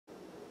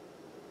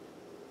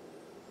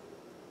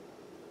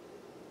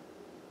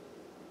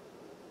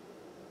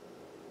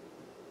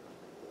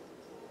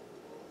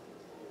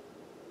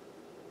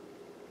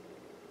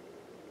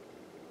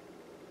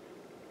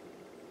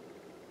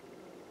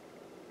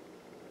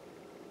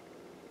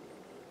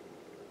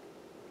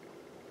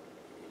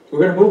We're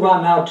going to move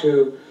on now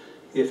to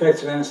the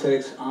effects of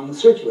anesthetics on the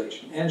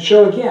circulation and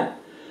show again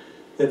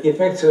that the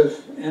effects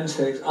of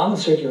anesthetics on the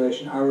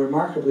circulation are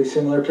remarkably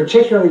similar,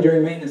 particularly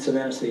during maintenance of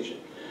anesthesia,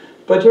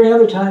 but during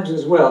other times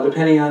as well,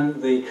 depending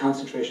on the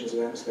concentrations of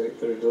anesthetic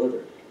that are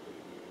delivered.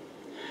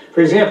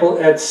 For example,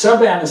 at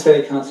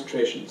sub-anesthetic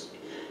concentrations,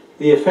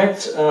 the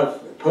effects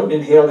of potent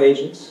inhaled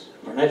agents,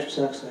 or nitrous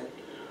oxide,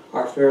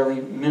 are fairly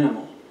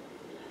minimal.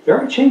 There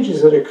are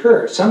changes that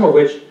occur, some of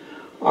which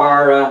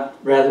are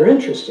rather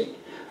interesting.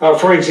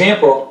 For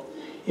example,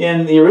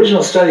 in the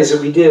original studies that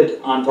we did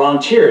on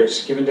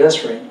volunteers given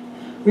desferine,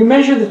 we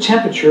measured the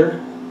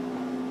temperature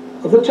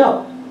of the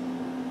toe.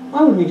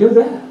 Why would we do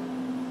that?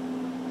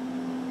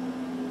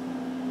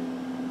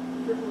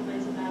 Peripheral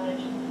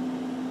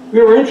vasodilation.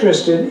 We were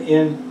interested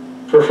in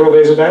peripheral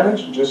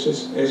vasodilation, just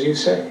as you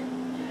say.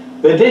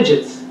 The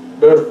digits,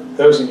 both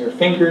those in your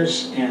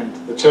fingers and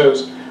the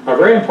toes, are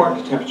very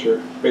important to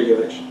temperature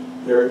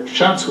regulation. There are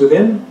shunts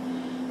within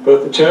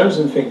both the toes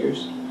and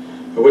fingers,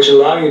 which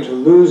allow you to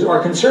lose or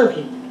conserve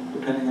heat,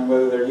 depending on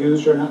whether they're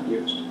used or not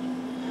used.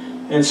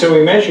 And so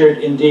we measured,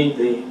 indeed,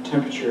 the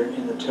temperature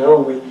in the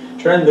toe. We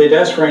turned the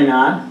desferine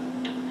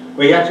on.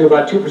 We got to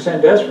about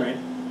 2% desferine.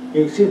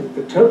 You can see that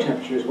the toe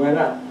temperatures went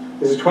up.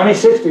 This is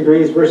 26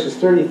 degrees versus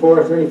 34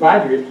 or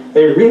 35 degrees.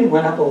 They really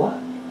went up a lot,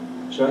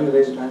 showing the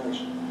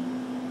vasodilation.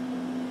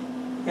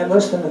 At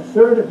less than a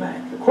third of Mach,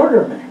 a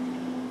quarter of Mach.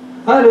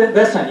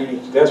 That's not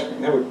unique to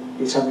desferine. That would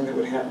be something that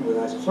would happen with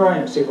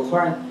isoflurane or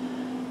sevoflurane,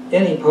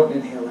 any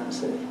potent inhaled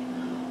anesthetic.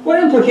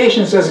 What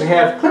implications does it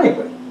have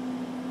clinically?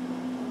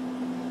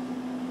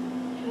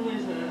 You can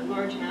lose a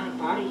large amount of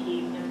body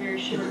heat in a very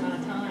short amount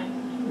of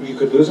time. You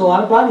could lose a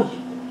lot of body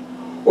heat,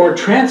 or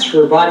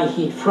transfer body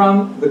heat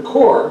from the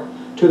core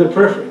to the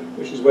periphery,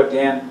 which is what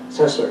Dan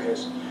Sessler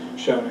has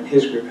shown and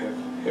his group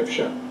have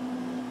shown.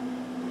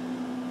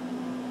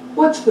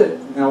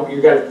 Now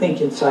you've got to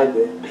think inside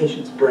the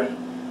patient's brain.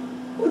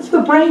 What's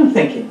the brain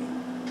thinking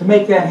to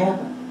make that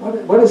happen?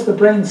 What has the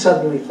brain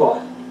suddenly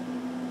thought?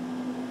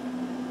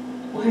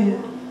 Why?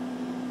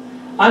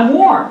 I'm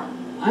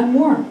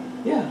warm.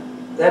 Yeah,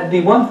 that'd be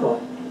one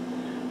thought.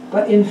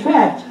 But in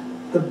fact,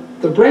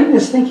 the brain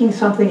is thinking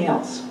something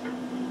else.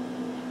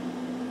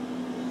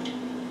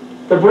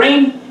 The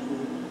brain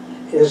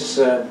is,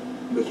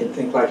 we can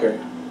think like a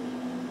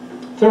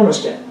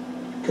thermostat,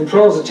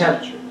 controls the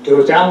temperature.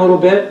 Goes down a little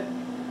bit,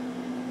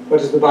 what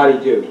does the body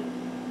do?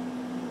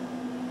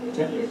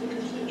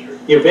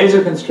 You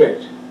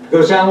vasoconstrict. If it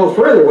goes down a little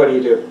further, what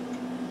do?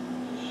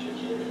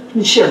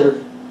 You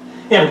shiver.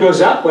 And if it goes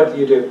up, what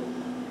do?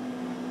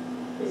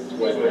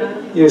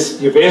 You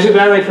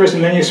vasodilate first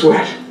and then you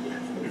sweat.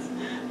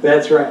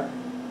 That's right.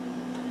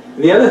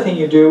 The other thing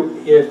you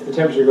do if the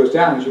temperature goes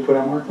down is you put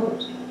on more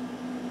clothes.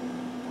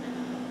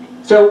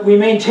 So we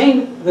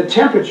maintain the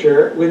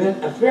temperature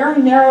within a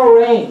very narrow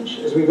range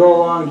as we go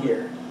along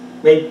here.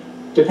 It may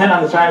depend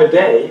on the time of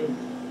day.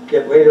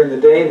 Get later in the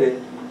day,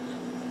 the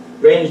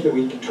range that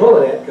we control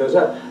it at goes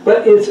up.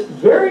 But it's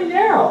very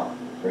narrow,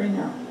 very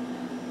narrow.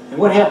 And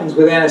what happens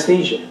with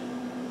anesthesia?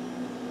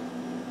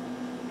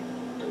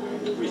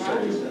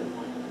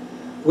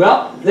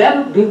 Well, that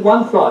would be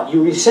one thought.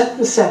 You reset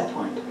the set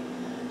point.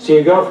 So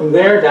you go from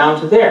there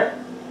down to there.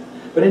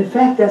 But in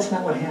fact, that's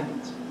not what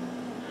happens.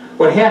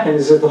 What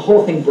happens is that the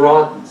whole thing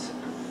broadens.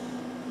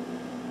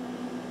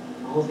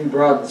 The whole thing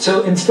broadens.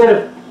 So instead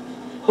of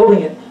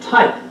holding it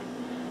tight,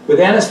 with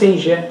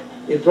anesthesia,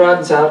 it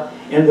broadens out.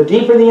 And the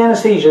deeper the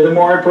anesthesia, the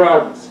more it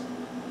broadens.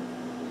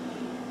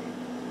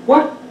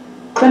 What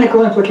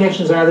clinical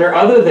implications are there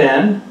other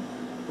than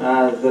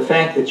the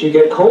fact that you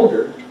get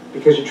colder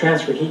because you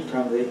transfer heat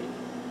from the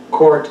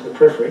core to the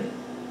periphery?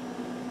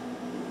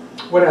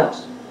 What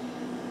else?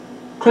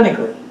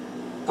 Clinically,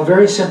 a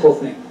very simple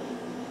thing.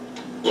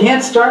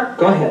 Can't start?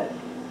 Go ahead.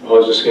 I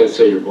was just going to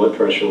say your blood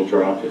pressure will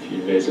drop if you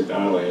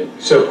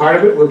vasodilate. So part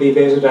of it will be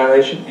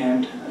vasodilation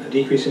and a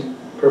decrease in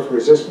peripheral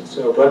resistance,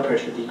 so blood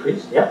pressure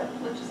decrease. Yep.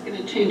 Which is going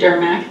to change our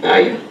Mach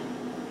value.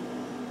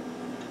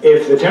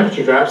 If the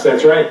temperature drops,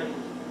 that's right.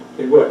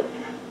 It would.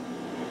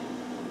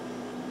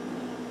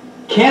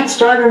 Can't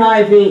start an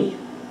IV.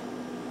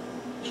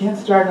 Can't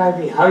start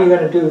an IV. How are you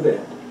going to do that?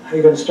 How are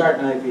you going to start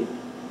an IV?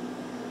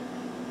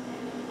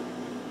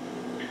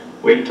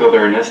 Wait until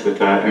they're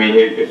anesthetized. I mean,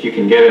 if you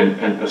can get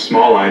a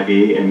small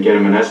IV and get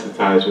them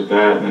anesthetized with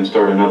that, and then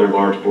start another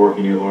large bore if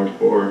you need a large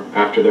bore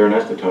after they're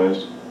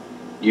anesthetized.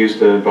 Use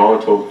the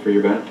volatile for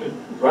your benefit.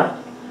 Right.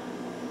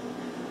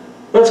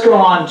 Let's go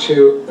on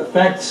to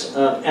effects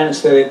of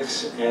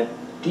anesthetics at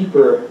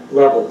deeper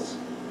levels.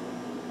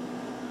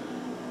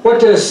 What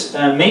does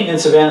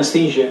maintenance of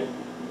anesthesia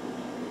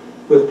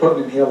with a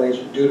potent inhaled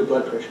agent do to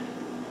blood pressure?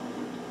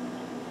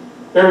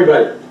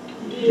 Everybody.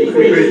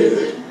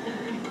 Decreases.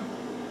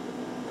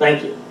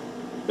 Thank you.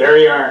 There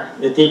you are.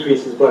 It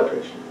decreases blood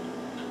pressure.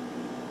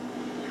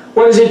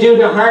 What does it do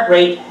to heart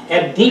rate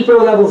at deeper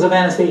levels of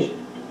anesthesia?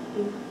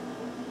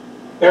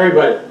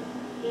 Everybody.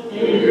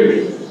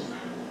 Increases.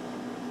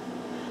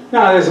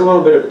 Now there's a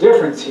little bit of a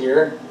difference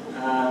here.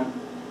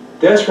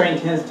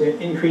 Desfrane tends to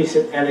increase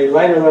it at a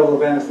lighter level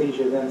of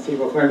anesthesia than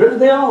sevoflurane, but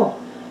they all,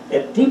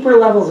 at deeper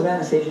levels of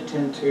anesthesia,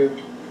 tend to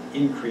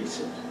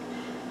increase it.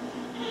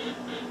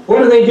 What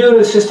do they do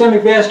to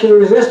systemic vascular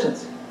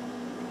resistance?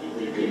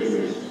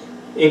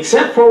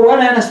 Except for what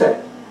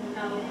anesthetic?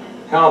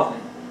 Halothane.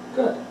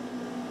 Good.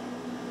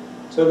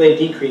 So they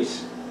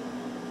decrease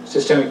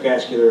systemic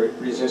vascular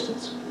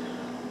resistance.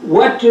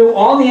 What do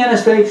all the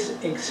anesthetics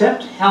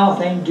except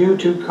halothane do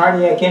to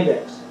cardiac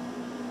index?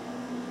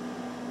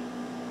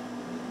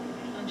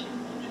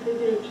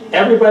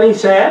 Everybody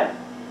said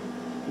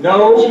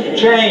no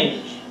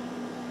change.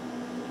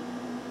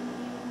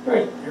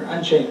 Right, they're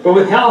unchanged. But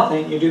with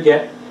halothane, you do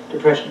get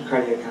depression of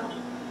cardiac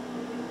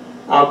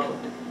output.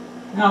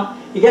 Now,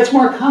 it gets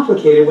more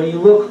complicated when you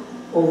look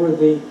over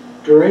the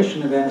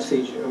duration of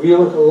anesthesia. If you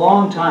look a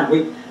long time,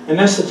 we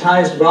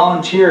anesthetized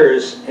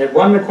volunteers at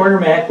 1 1/4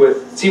 Mach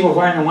with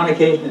sevoflurane on one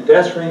occasion and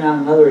desfrane on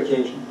another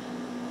occasion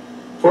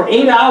for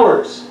 8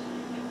 hours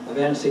of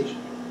anesthesia.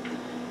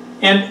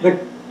 And the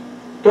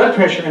blood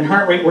pressure and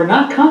heart rate were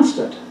not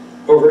constant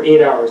over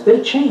 8 hours.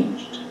 They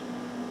changed.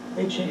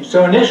 They changed.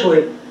 So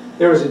initially,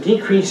 there was a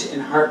decrease in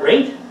heart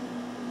rate.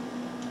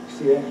 You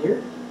see that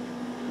here?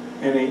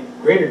 And a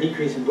greater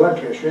decrease in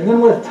blood pressure. And then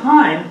with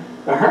time,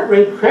 the heart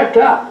rate crept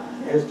up,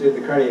 as did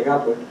the cardiac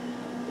output.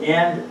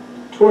 And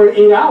toward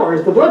 8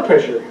 hours, the blood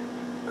pressure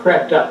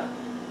crept up.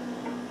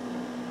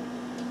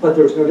 But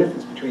there was no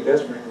difference between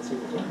desfrane and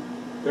sevoflurane.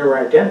 They were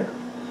identical.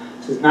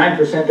 This is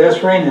 9%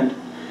 desfrane and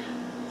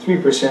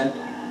 3%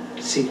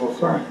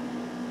 sevoflurane.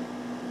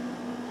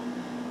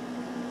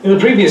 In the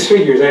previous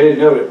figures, I didn't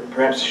note it,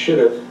 perhaps should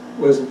have,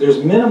 was that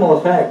there's minimal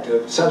effect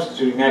of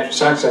substituting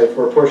nitrous oxide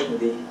for a portion of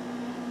the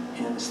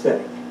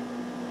anesthetic.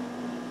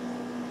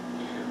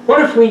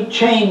 What if we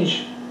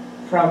change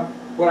from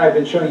what I've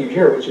been showing you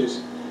here, which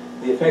is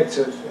the effects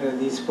of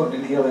these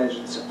potent inhaled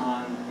agents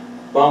on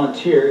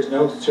volunteers,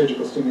 no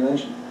surgical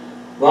stimulation,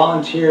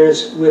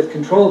 volunteers with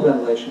controlled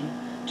ventilation,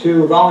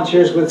 to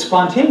volunteers with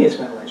spontaneous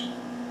ventilation?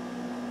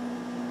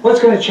 What's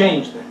going to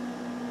change then?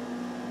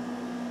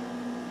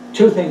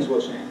 Two things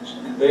will change,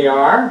 and they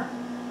are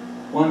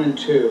 1 and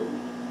 2.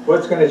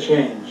 What's going to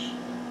change?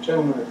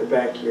 Gentleman at the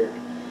back here.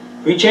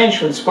 If we change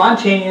from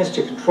spontaneous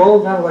to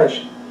controlled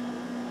ventilation,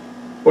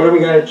 what are we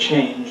going to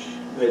change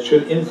that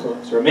should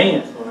influence, or may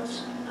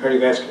influence,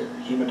 cardiovascular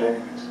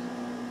hemodynamics?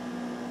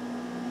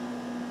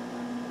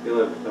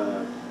 You'll have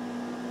a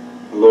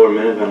lower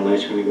minute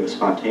ventilation when you go to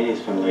spontaneous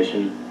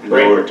ventilation, and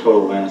Right. lower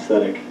total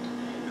anesthetic,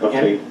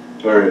 hopefully,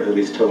 or at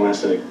least total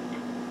anesthetic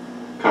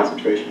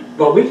concentration.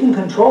 But we can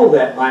control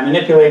that by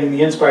manipulating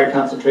the inspired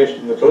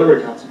concentration and the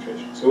delivered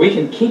concentration. So we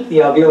can keep the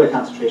alveolar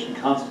concentration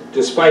constant,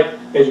 despite,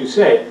 as you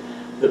say,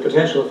 the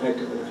potential effect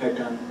of an effect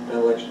on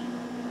ventilation.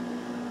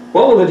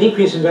 What will the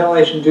decrease in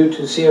ventilation do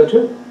to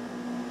CO2?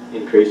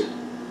 Increase.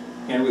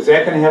 And was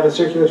that going to have a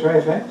circulatory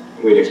effect?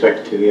 We'd expect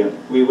it to, yeah.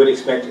 We would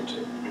expect it to.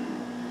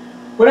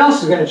 What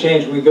else is going to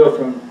change when we go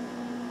from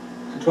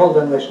controlled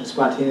ventilation to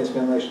spontaneous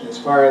ventilation as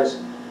far as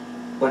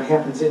what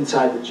happens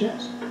inside the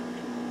chest?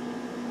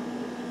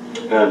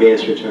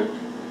 Venous return.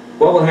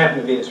 What will happen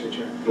to venous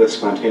return? With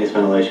spontaneous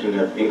ventilation, we'd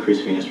have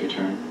increased venous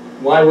return.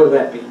 Why will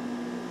that be?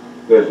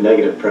 We have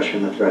negative pressure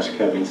in the thoracic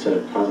cavity instead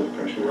of positive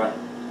pressure. Right.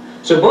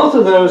 So both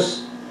of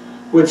those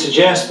would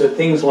suggest that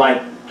things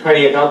like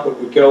cardiac output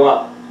would go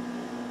up.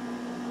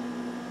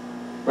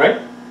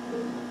 Right?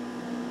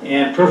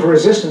 And peripheral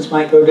resistance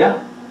might go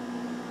down.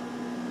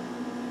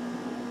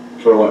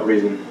 For what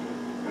reason?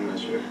 I'm not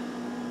sure.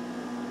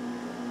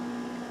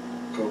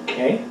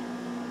 Okay.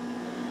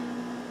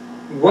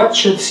 What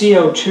should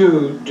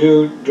CO2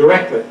 do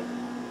directly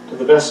to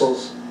the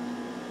vessels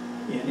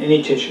in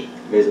any tissue?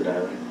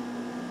 Vasodilate.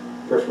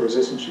 Peripheral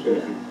resistance should go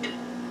down.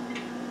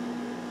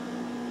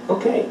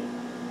 Okay.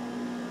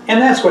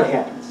 And that's what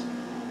happens.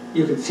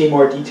 You can see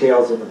more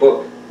details in the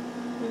book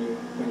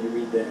when you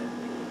read that.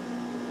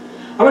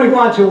 I'm going to go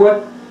on to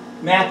what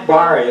MAC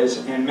bar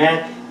is and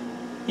MAC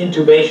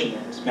intubation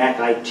is, MAC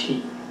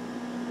IT.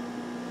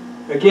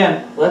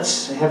 Again,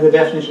 let's have the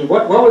definition.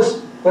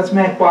 What's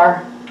MAC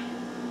bar?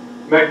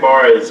 MAC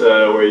bar is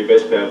where you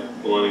basically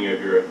have blunting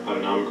of your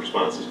autonomic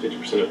responses,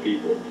 50% of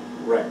people.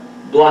 Right.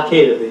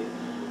 Blockade of the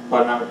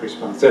autonomic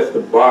response. That's the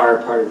bar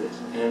part of this.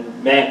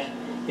 And MAC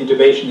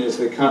intubation is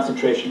the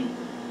concentration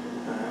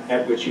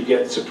at which you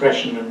get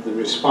suppression of the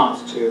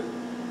response to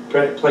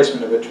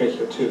placement of a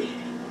tracheal tube.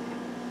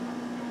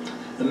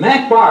 The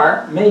MAC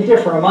bar may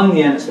differ among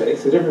the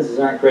anesthetics. The differences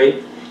aren't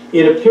great.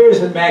 It appears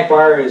that MAC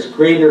bar is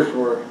greater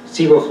for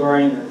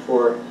sevoflurane than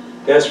for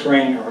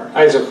desfrane or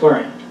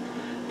isoflurane.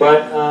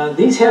 But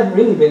these haven't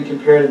really been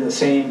compared in the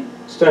same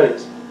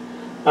studies.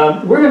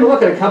 We're going to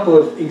look at a couple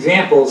of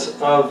examples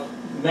of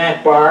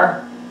MAC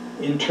bar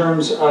in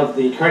terms of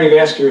the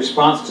cardiovascular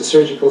response to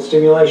surgical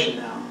stimulation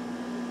now.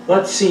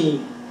 Let's see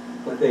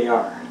what they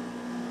are.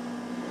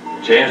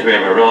 James, we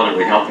have a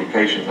relatively healthy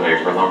patient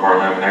today for lumbar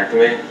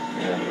laminectomy,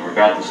 and we're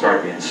about to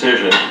start the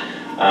incision.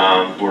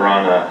 We're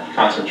on a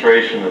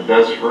concentration of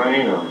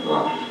desfrane of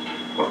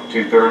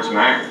 2/3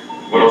 MAC.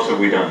 What else have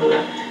we done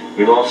today?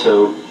 We've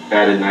also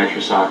added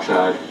nitrous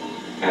oxide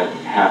at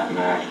half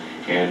MAC,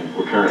 and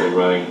we're currently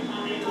running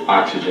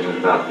oxygen at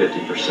about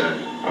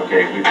 50%.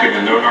 Okay, we've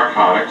given no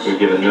narcotics. We've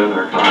given no We've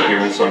narcotics.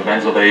 given some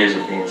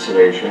benzodiazepine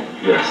sedation.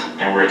 Yes.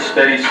 And we're at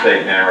steady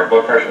state now. Our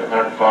blood pressure is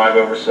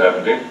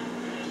 105/70.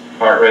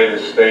 Heart rate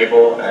is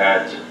stable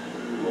at,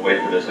 we'll wait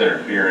for this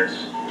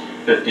interference,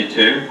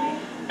 52.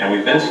 And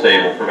we've been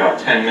stable for about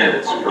 10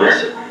 minutes,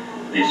 correct? Yes,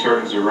 The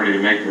surgeons are ready to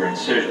make their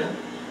incision.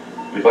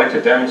 We'd like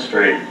to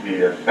demonstrate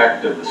the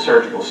effect of the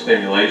surgical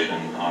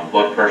stimulation on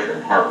blood pressure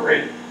and heart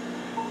rate.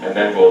 And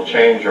then we'll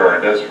change our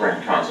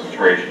desferrin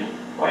concentration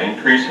by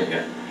increasing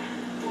it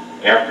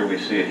after we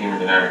see a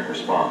hemodynamic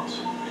response.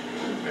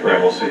 And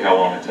then we'll see how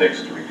long it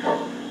takes to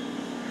recover.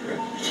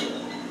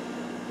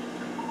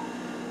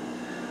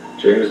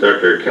 James,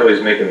 Dr.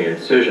 Kelly's making the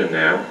incision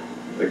now.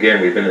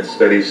 Again, we've been at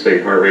steady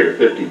state heart rate of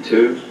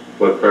 52.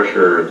 Blood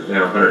pressure is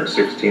now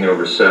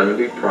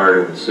 116/70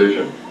 prior to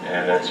incision.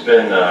 And it's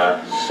been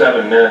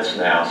 7 minutes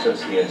now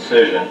since the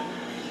incision,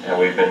 and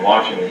we've been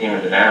watching the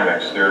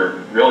hemodynamics. There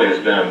really has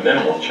been a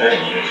minimal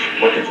change.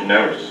 What did you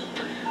notice?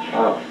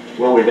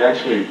 Well, we've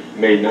actually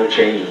made no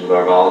changes with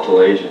our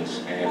volatile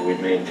agents, and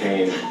we've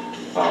maintained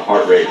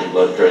heart rate and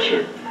blood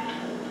pressure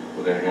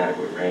within an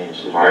adequate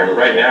range. All right,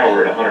 right now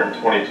we're at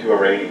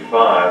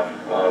 122/85.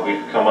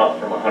 We've come up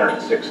from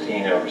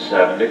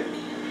 116/70,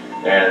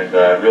 and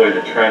really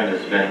the trend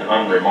has been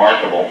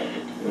unremarkable.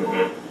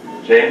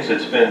 James,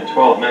 it's been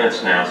 12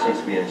 minutes now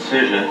since the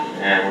incision,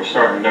 and we're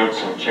starting to note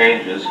some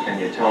changes. Can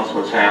you tell us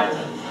what's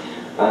happening?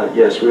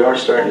 Yes, we are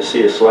starting to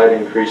see a slight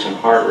increase in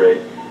heart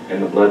rate,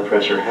 and the blood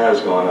pressure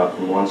has gone up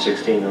from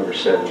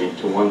 116/70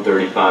 to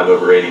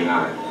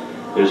 135/89.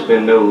 There's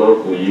been no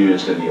local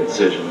used in the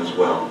incision as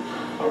well.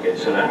 Okay,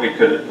 so then we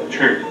could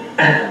attribute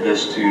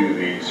this to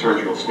the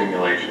surgical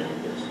stimulation.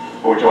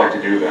 What would you like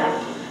to do about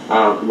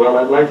it? Well,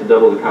 I'd like to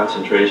double the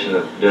concentration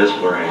of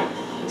desflurane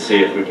and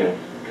see if we can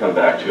come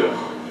back to it.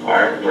 All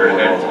right, we're at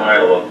an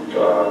end-tidal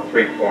of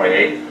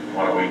 3.8.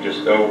 Why don't we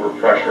just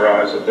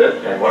over-pressurize a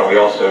bit, and why don't we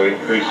also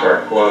increase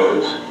our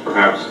flows,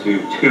 perhaps to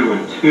 2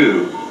 and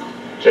 2.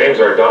 James,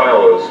 our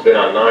dial has been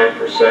on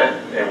 9%,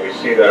 and we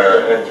see that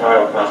our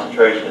end-tidal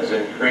concentration has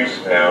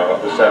increased now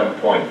up to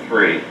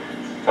 7.3.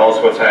 Tell us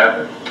what's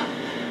happened.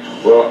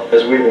 Well,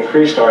 as we've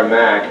increased our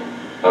MAC,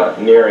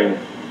 nearing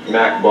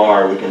MAC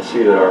bar, we can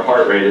see that our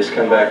heart rate has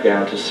come back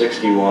down to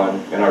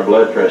 61, and our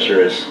blood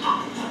pressure is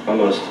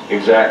almost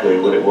exactly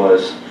what it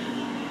was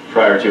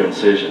prior to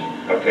incision.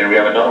 Okay, we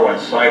have another one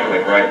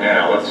cycling right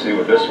now. Let's see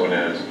what this one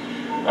is.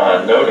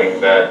 Noting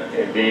that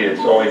indeed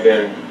it's only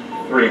been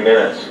 3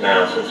 minutes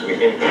now since we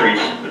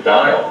increased the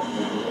dial.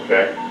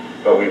 Okay,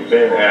 but we've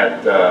been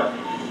at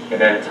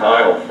an end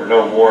tidal for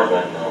no more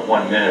than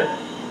 1 minute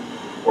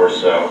or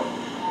so.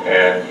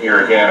 And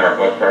here again, our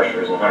blood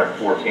pressure is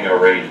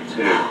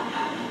 114/82.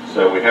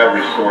 So we have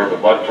restored the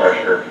blood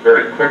pressure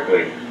very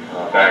quickly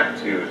back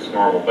to its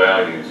normal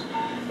values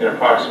in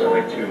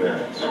approximately 2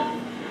 minutes.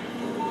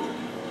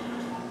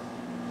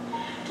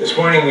 This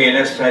morning we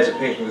anesthetized a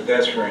patient with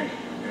desferrin,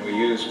 and we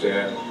used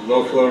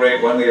low flow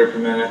rate, 1 liter per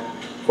minute,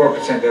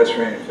 4%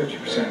 desferrin, and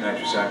 50%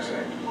 nitrous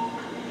oxide.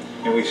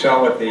 And we saw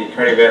what the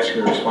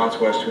cardiovascular response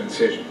was to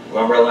incision,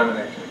 lumbar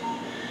laminectomy.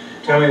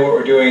 Tell me what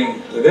we're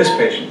doing with this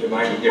patient that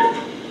might be different.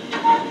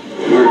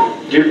 We're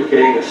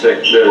duplicating the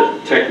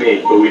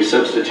technique, but we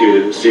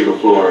substituted with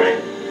sevoflurane.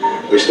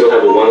 We still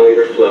have a 1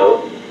 liter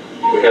flow.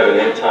 We have an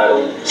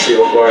end-tidal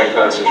sevoflurane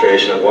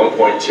concentration of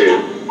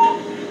 1.2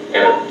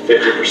 and a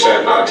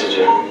 50%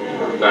 oxygen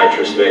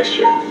nitrous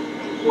mixture.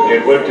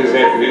 And what does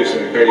that produce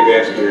in the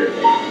cardiovascular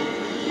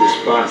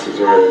responses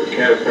or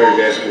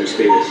cardiovascular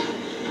status?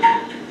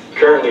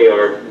 Currently,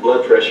 our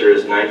blood pressure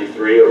is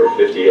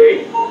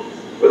 93/58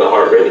 with a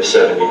heart rate of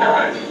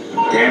 79.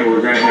 And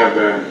we're going to have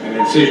an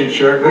incision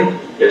shortly.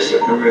 Yes, sir.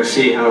 And we're going to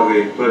see how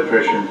the blood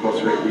pressure and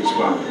pulse rate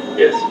respond.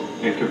 Yes,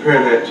 And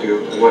compare that to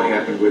what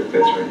happened with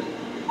desferrin.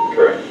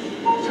 correct.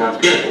 Sounds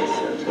good.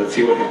 Let's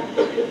see what happens.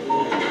 Okay.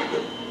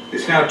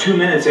 It's now 2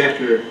 minutes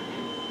after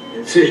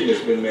incision has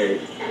been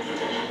made.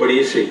 What do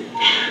you see?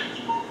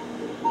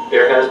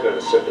 There has been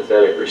a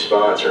sympathetic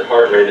response. Her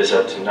heart rate is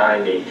up to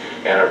 90,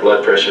 and our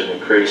blood pressure has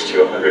increased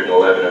to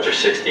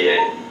 111/68.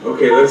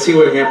 Okay, let's see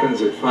what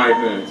happens at 5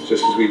 minutes,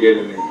 just as we did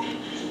in the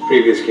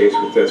previous case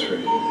with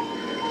desferrin.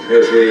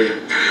 Has the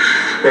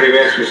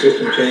cardiovascular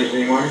system changed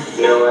anymore?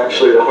 No,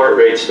 actually, the heart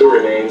rate still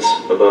remains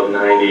above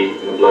 90,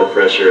 and the blood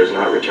pressure has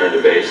not returned to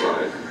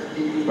baseline.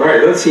 All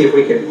right, let's see if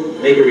we can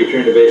make a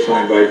return to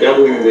baseline by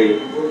doubling the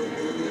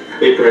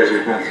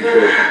vaporizer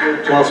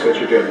concentration. Tell us what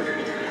you're doing.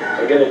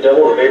 I'm going to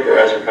double the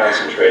vaporizer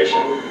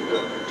concentration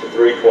to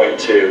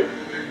 3.2.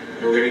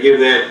 And we're going to give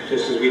that,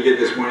 just as we did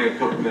this morning, a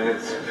couple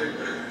minutes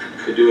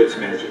to do its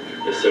magic.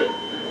 Yes, sir.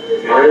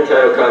 Our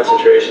end-tidal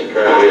concentration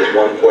currently is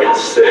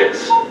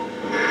 1.6,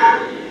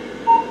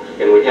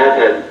 and we have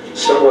had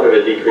somewhat of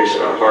a decrease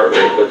in our heart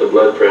rate, but the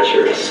blood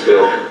pressure is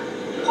still at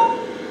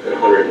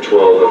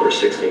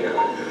 112/69.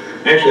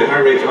 Actually, the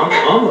heart rate's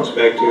almost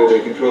back to the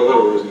control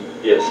level, isn't it?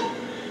 Yes.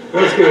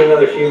 Let's give it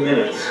another few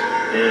minutes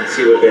and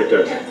see what that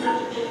does.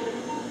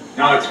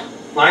 Now it's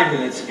 5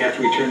 minutes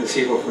after we turn the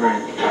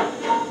sevoflurane up.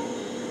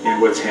 And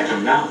what's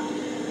happened now?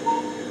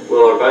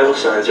 Well, our vital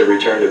signs have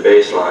returned to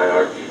baseline.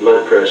 Our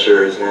blood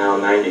pressure is now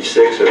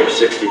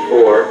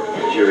 96/64.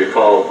 As you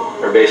recall,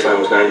 our baseline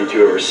was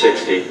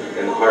 92/60,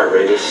 and the heart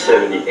rate is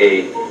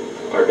 78.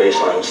 Our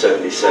baseline was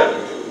 77.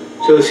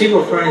 So the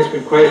sevoflurane has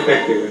been quite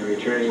effective in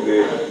returning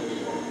the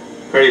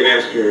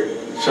cardiovascular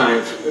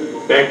signs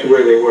back to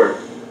where they were.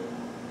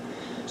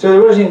 So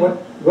there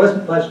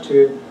wasn't much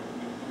to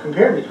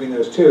compare between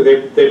those two.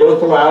 They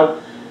both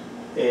allowed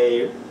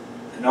an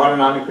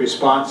autonomic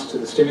response to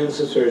the stimulus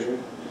of surgery.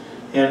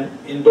 And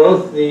in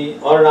both, the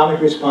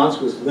autonomic response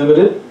was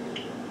limited,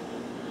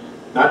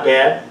 not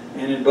bad,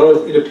 and in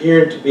both, it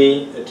appeared to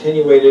be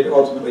attenuated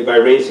ultimately by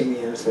raising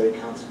the anesthetic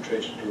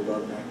concentration to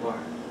above MAC bar.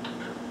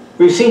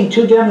 We've seen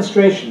two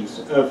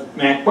demonstrations of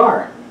MAC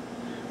bar.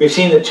 We've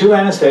seen that two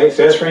anesthetics,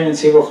 desflurane and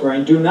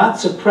sevoflurane, do not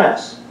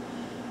suppress,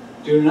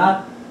 do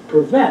not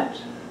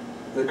prevent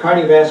the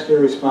cardiovascular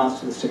response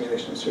to the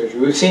stimulation of surgery.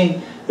 We've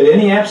seen that in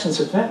the absence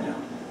of fentanyl,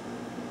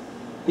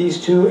 these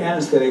two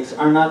anesthetics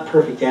are not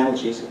perfect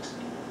analgesics.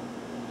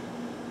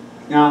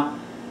 Now,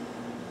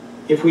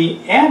 if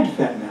we add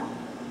fentanyl,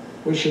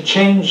 we should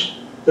change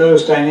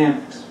those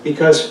dynamics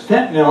because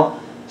fentanyl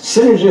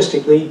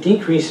synergistically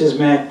decreases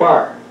MAC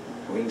bar.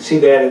 We can see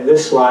that in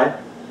this slide,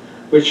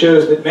 which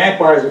shows that MAC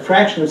bar as a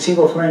fraction of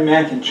sevoflurane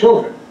MAC in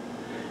children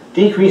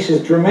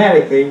decreases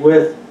dramatically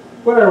with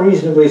what are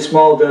reasonably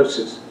small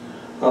doses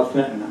of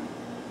fentanyl.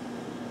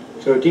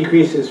 So it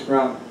decreases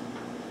from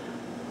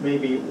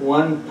maybe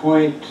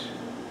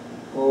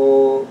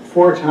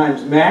 1.4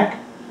 times MAC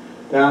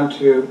down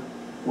to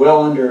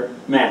well under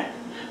MAC.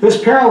 This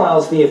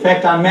parallels the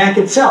effect on MAC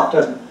itself,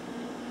 doesn't it?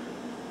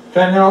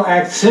 Fentanyl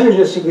acts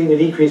synergistically to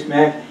decrease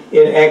MAC.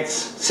 It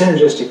acts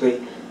synergistically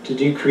to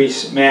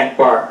decrease MAC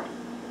bar.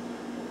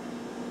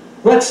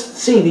 Let's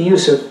see the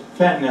use of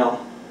fentanyl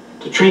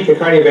to treat the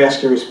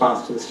cardiovascular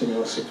response to the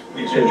stimulus.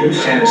 We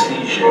introduced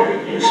anesthesia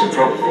with some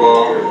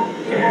propofol,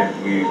 and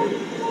we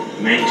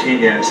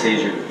maintained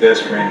anesthesia with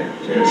desflurane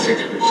at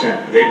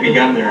 6%. They've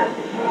begun their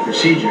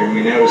procedure, and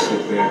we noticed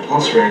that the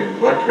pulse rate and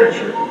blood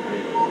pressure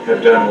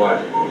have done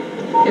what?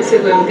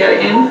 Basically, we've got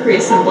an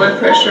increase in blood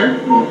pressure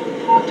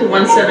up to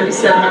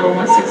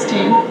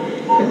 177/116.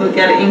 And we've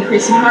got an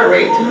increase in heart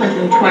rate to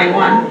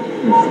 121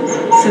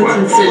 since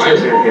incision. Why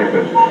does that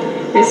happen?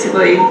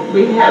 Basically,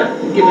 we have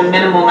given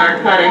minimal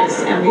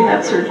narcotics and we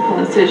have surgical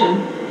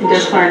incision. And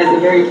desflurane is a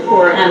very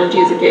poor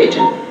analgesic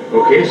agent.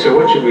 Okay, so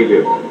what should we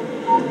do?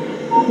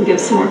 We can give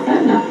some more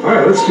fentanyl. All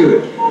right, let's do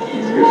this.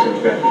 Let's give some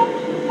fentanyl.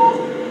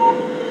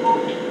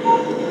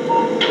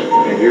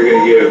 And you're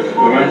going to give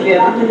how We're going much? to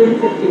give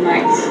 150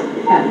 mics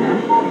fentanyl.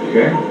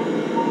 Okay.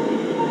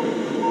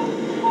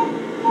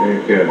 There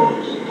it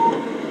goes.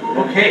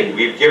 Okay,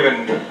 we've given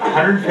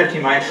 150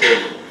 mics of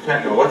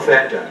fentanyl. What's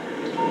that done?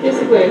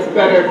 Basically, it's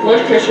brought our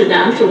blood pressure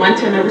down to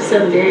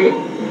 110/78.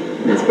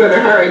 And it's brought our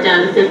heart rate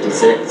down to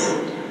 56.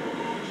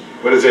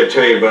 What does that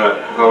tell you about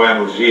how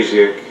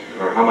analgesic,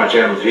 or how much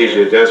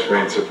analgesia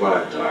desflurane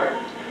supplies?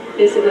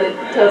 Basically, it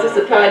tells us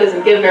it probably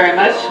doesn't give very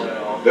much.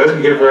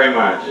 Doesn't give very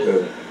much, does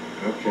it?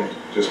 Okay.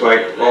 Just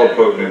like all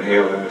potent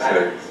inhaled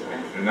anesthetics.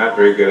 They're not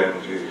very good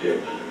analgesic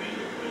agents.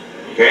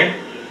 Okay?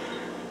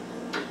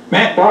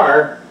 MAC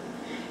bar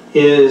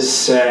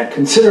is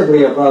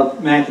considerably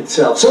above MAC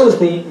itself. So is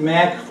the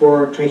MAC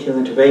for tracheal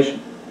intubation.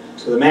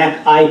 So the MAC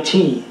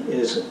IT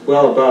is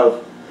well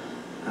above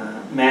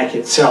MAC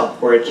itself,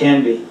 where it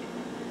can be.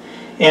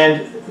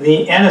 And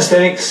the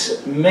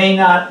anesthetics may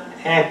not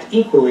act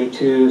equally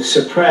to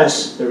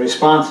suppress the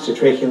response to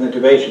tracheal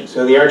intubation.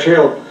 So the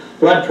arterial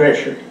blood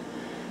pressure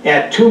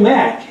at 2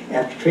 MAC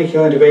after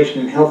tracheal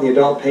intubation in healthy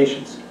adult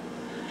patients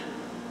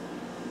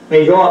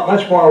may go up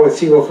much more with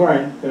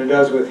sevoflurane than it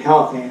does with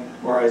halothane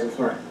or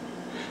isoflurane.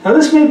 Now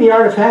this may be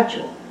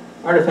artifactual.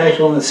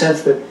 Artifactual in the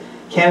sense that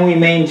can we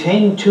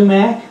maintain 2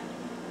 MAC?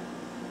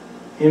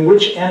 In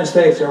which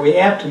anesthetics are we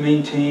apt to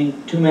maintain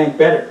 2 MAC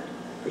better,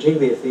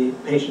 particularly if the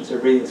patients are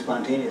breathing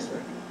spontaneously?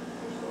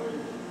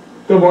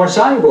 The more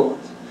soluble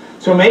ones.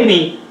 So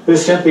maybe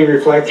this simply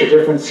reflects a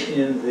difference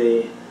in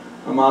the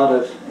amount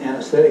of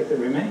anesthetic that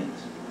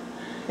remains.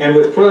 And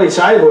with poorly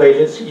soluble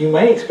agents, you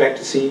may expect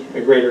to see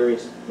a greater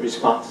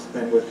response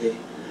than with the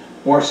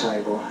more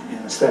soluble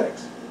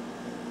anesthetics.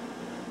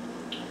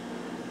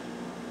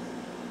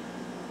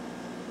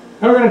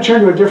 Now we're going to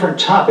turn to a different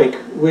topic,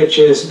 which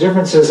is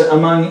differences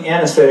among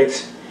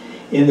anesthetics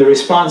in the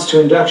response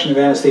to induction of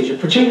anesthesia,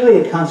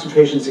 particularly at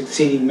concentrations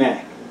exceeding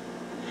MAC.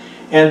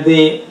 And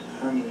the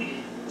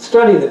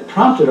study that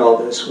prompted all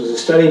this was a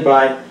study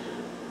by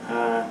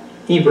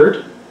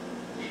Ebert.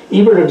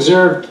 Ebert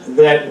observed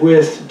that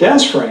with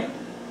desflurane,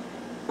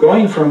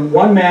 going from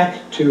 1 MAC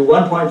to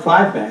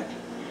 1.5 MAC,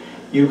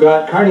 you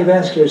got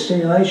cardiovascular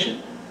stimulation.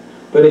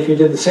 But if you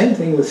did the same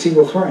thing with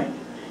sevoflurane,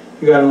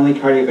 you got only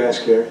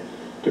cardiovascular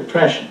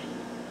depression.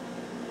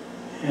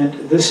 And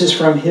this is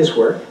from his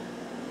work.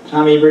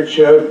 Tom Ebert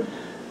showed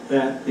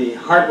that the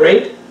heart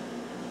rate,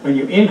 when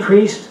you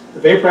increased the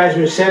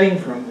vaporizer setting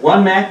from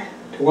 1 MAC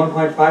to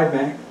 1.5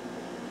 MAC,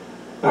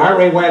 The heart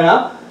rate went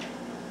up,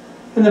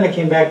 and then it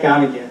came back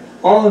down again,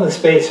 all in the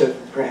space of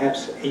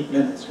perhaps 8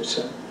 minutes or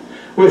so.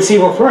 With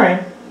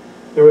sevoflurane,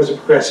 there was a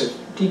progressive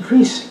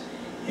decrease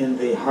in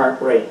the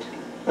heart rate.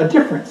 A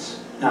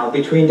difference now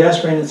between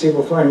desferrine and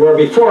sevoflurane, where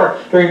before,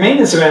 during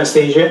maintenance of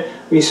anesthesia,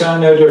 we saw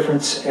no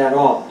difference at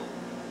all.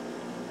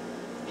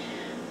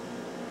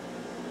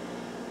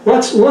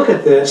 Let's look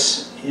at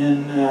this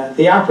in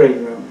the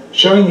operating room,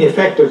 showing the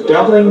effect of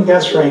doubling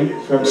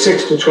desferrine from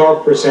 6 to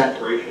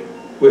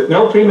 12% with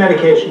no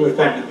pre-medication with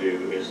fentanyl.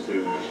 Is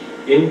to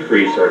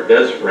increase our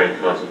desferrine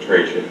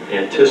concentration,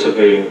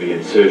 anticipating the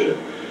incision.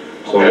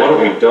 So why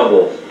don't we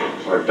double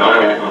our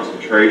dial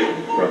concentration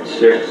from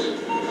 6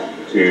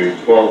 to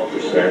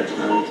 12%.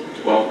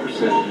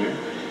 12% here.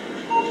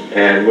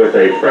 And with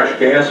a fresh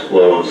gas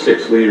flow of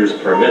 6 liters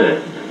per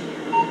minute,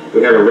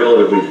 we have a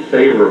relatively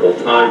favorable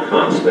time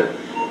constant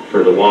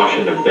for the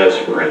washing of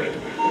desferrine.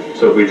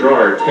 So if we draw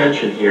our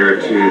attention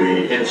here to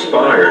the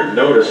inspired,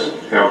 notice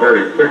how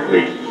very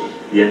quickly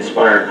the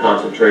inspired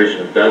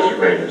concentration of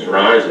desferrine is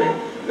rising.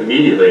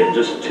 Immediately, in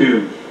just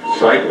 2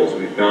 cycles,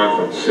 we've gone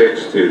from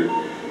 6 to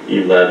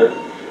 11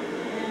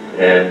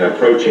 and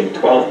approaching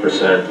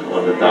 12%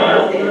 on the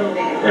dial.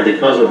 And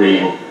because of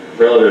the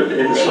relative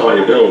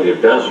insolubility of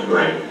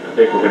desferrine, I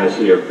think we're going to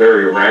see a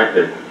very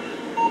rapid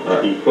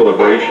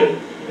equilibration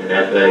in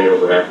FA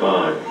over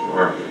FI,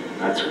 aren't we?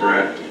 That's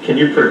correct. Can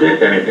you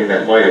predict anything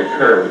that might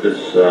occur with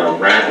this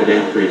rapid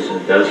increase in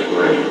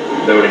desferrine,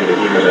 noting the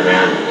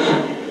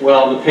hemodynamics?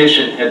 Well, the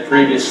patient had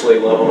previously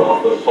leveled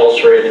off with a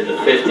pulse rate in the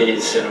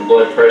 50s and a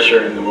blood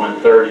pressure in the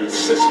 130s,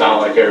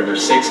 systolic over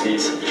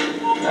 60s.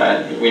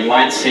 We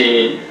might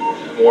see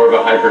more of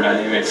a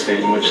hyperdynamic state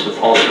in which the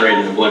pulse rate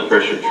and the blood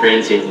pressure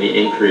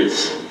transiently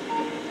increase.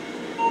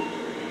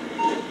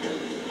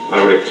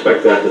 I would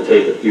expect that to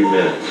take a few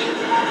minutes.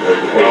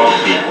 Well,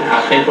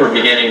 I think we're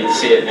beginning to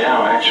see it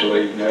now,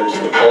 actually. Notice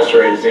the pulse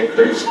rate has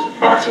increased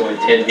approximately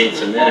 10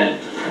 beats a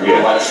minute in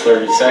the last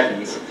 30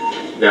 seconds.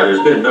 Now,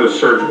 there's been no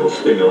surgical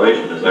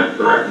stimulation, is that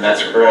correct?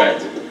 That's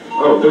correct.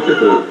 Oh, look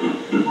at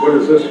what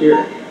is this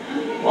here?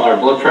 Well, our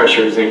blood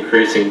pressure is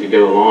increasing to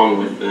go along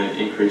with the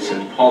increase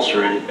in pulse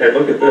rate. And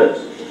look at this.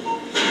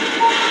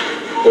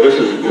 Well, this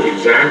is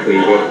exactly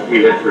what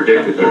we had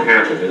predicted would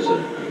happen, isn't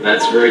it?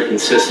 That's very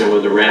consistent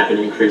with the rapid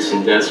increase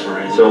in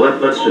desferrine. So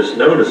let's just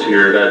notice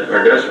here that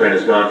our desferrine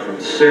has gone from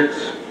 6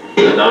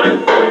 to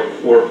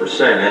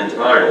 9.4% end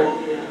tidal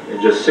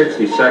in just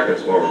 60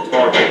 seconds while we're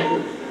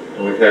talking.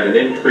 And we've had an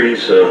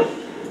increase of,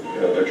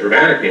 a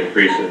dramatic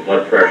increase in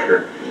blood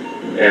pressure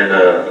and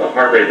a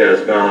heart rate that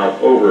has gone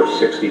up over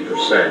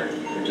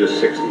 60% in just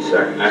 60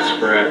 seconds. That's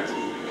correct.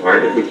 All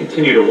right, if we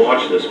continue to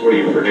watch this, what do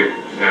you predict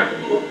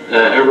happens?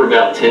 Over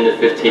about 10 to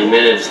 15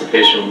 minutes, the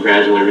patient will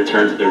gradually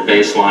return to their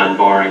baseline,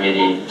 barring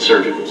any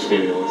surgical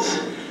stimulus.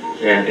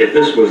 And if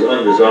this was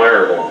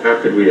undesirable,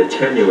 how could we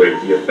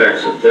attenuate the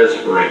effects of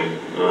desferrine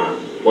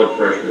on blood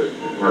pressure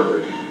and heart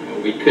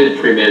rate? We could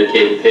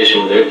pre-medicate the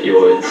patient with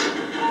opioids,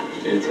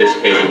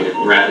 anticipating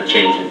the rapid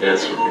change in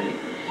desferrine.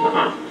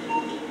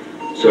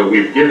 So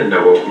we've given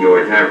no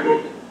opioid, have we?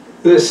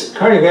 This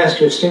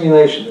cardiovascular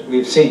stimulation that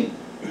we've seen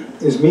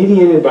is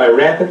mediated by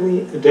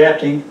rapidly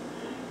adapting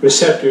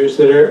receptors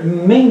that are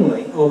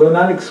mainly, although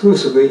not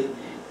exclusively,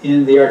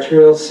 in the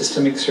arterial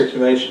systemic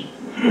circulation.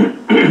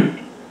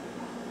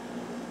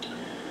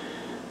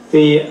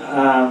 The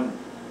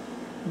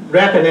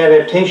rapid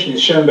adaptation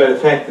is shown by the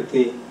fact that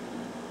the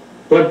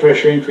blood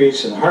pressure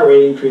increase and the heart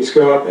rate increase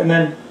go up and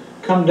then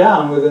come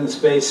down within the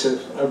space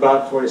of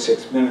about 4 to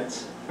 6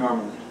 minutes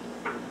normally.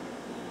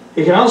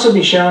 It can also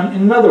be shown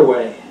in another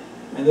way,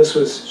 and this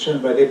was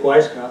shown by Dick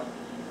Weisskopf.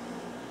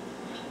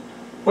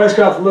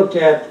 Weisskopf looked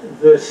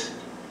at this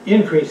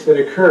increase that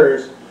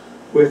occurs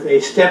with a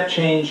step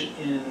change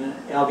in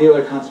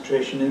alveolar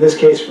concentration, in this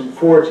case from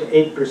 4 to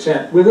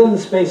 8%, within the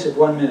space of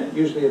 1 minute,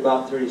 usually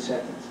about 30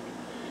 seconds.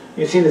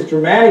 You see this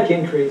dramatic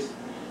increase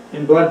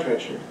in blood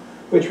pressure,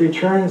 which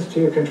returns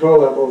to control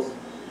levels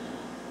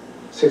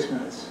 6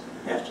 minutes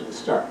after the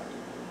start.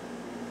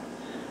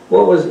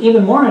 What was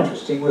even more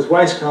interesting was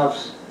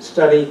Weisskopf's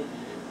study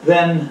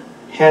then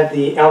had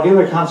the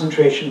alveolar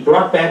concentration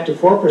brought back to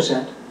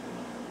 4%,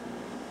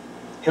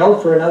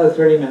 held for another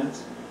 30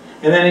 minutes,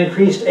 and then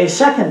increased a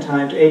second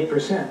time to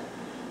 8%.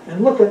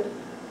 And look at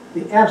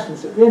the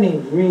absence of any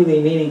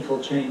really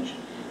meaningful change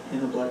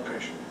in the blood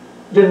pressure.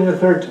 Did it a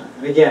third time,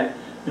 and again,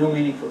 no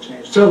meaningful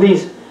change. So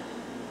these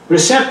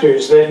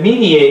receptors that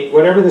mediate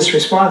whatever this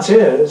response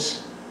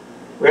is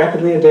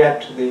rapidly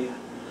adapt to the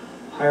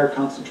higher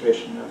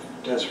concentration of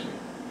desferrine.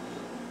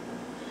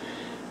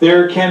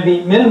 There can be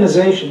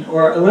minimization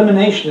or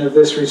elimination of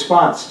this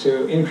response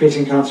to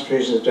increasing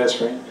concentrations of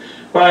desferrine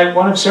by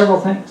one of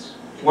several things.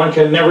 One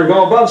can never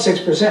go above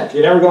 6%. If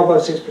you never go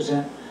above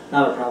 6%,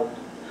 not a problem.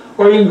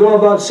 Or you can go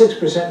above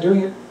 6%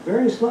 doing it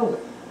very slowly,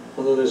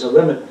 although there's a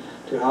limit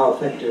to how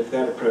effective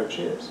that approach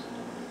is.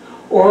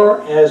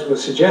 Or, as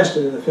was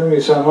suggested in the film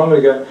you saw a moment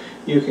ago,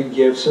 you can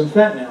give some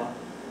fentanyl.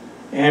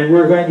 And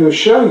we're going to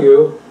show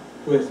you,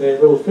 with a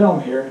little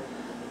film here,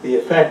 the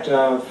effect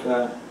of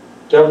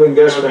doubling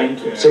desperate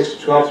from 6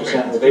 to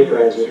 12% of the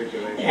vaporizer.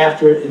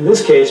 After, in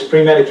this case,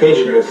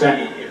 pre-medication with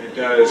fentanyl. It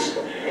does,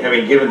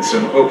 having given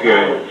some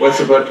opioid. What's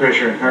the blood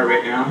pressure and heart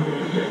rate now?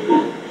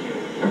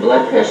 Our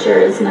blood pressure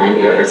is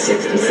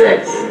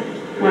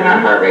 90/66, when our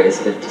heart rate is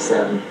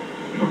 57.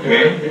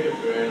 Okay.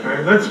 All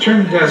right, let's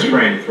turn to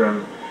desperate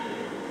from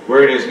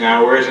where it is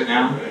now. Where is it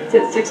now? It's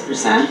at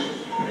 6%.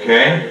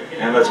 Okay,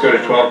 and let's go to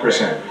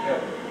 12%.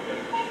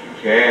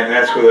 Okay, and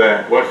that's with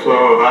a what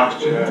flow of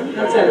oxygen?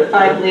 That's at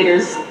 5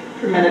 liters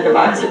per minute of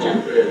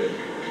oxygen.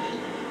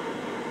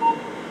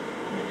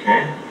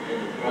 Okay.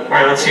 All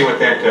right, let's see what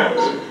that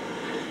does.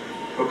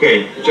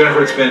 Okay,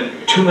 Jennifer, it's been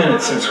 2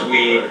 minutes since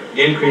we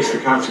increased the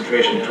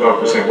concentration to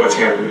 12%. What's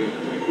happening?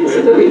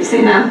 So that we've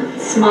seen a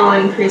small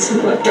increase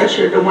in blood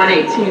pressure to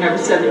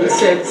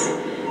 118/76,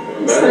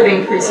 a slight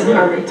increase in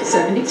heart rate to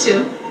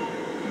 72.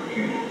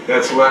 Okay,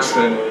 that's less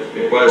than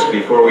it was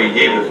before we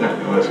gave the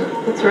fentanyl, isn't it?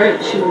 That's right,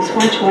 she was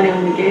 120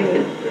 when we gave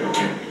it.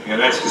 Okay,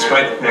 and that's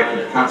despite the fact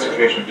that the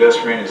concentration of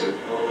desperate is at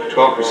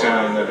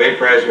 12% on the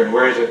vaporizer, and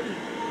where is it?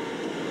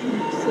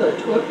 So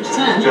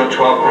 12%. Still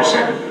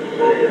 12%.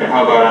 And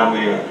how about on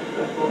the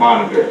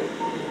monitor?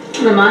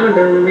 On the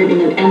monitor, we're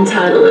reading an end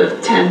tidal of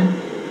 10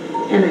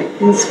 and an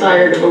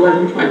inspired of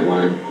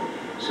 11.1.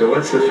 So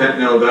what's the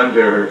fentanyl done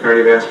to her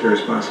cardiovascular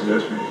response to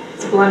desperate?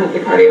 It's blunted the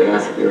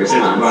cardiovascular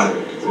response.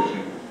 It's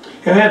blunted.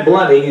 And that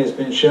blunting has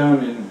been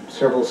shown in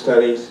several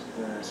studies,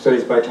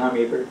 studies by Tom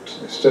Ebert,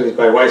 studies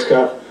by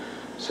Weisskopf,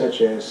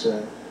 such as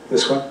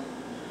this one.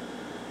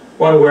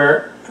 One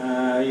where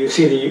you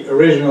see the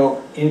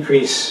original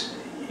increase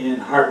in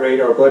heart rate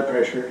or blood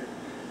pressure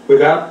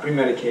without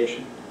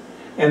pre-medication,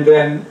 and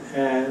then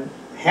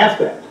half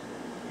that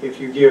if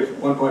you give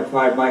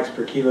 1.5 mics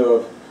per kilo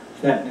of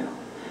fentanyl,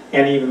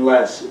 and even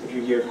less if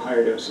you give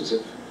higher doses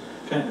of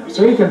fentanyl.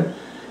 So you can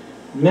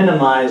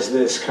minimize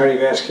this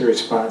cardiovascular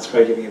response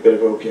by giving a bit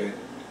of opioid.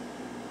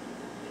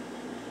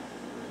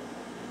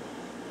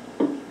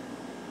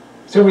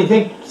 So we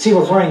think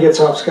sevoflurane gets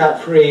off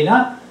scot-free.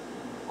 Not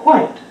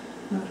quite.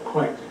 Not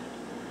quite.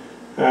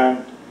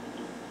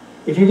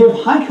 If you give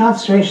high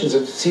concentrations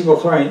of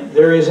sevoflurane,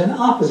 there is an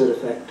opposite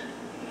effect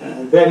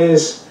that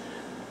is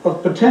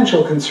of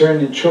potential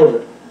concern in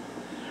children.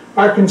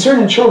 Our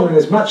concern in children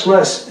is much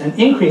less an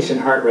increase in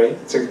heart rate.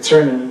 It's a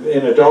concern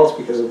in adults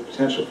because of the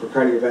potential for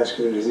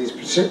cardiovascular disease,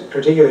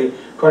 particularly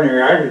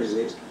coronary artery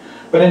disease.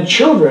 But in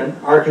children,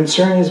 our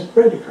concern is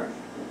bradycardia.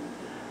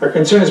 Our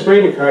concern is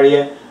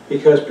bradycardia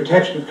because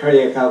protection of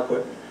cardiac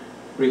output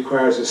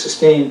requires a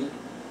sustained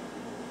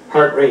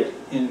heart rate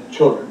in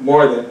children,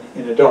 more than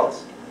in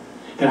adults.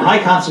 And high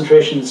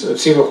concentrations of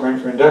sevoflurane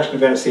for induction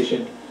of anesthesia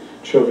in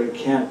children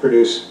can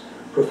produce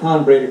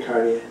profound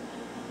bradycardia.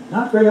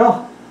 Not very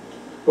often,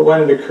 but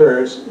when it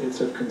occurs, it's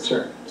of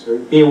concern. So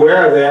be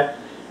aware of that,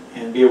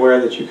 and be aware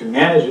that you can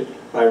manage it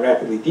by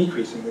rapidly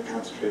decreasing the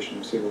concentration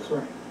of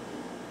sevoflurane.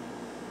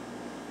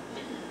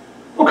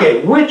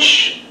 Okay,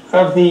 which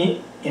of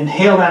the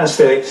inhaled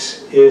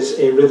anesthetics is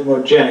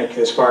arrhythmogenic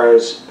as far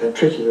as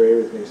ventricular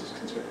arrhythmias is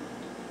concerned?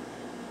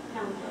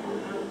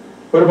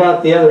 What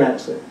about the other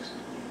anesthetics?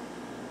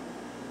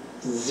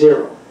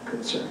 Zero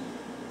concern.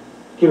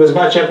 Give as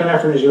much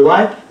epinephrine as you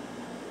like.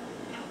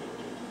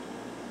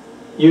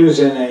 Use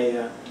in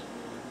a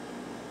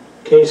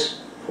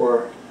case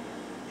for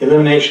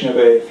elimination of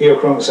a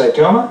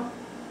pheochromocytoma.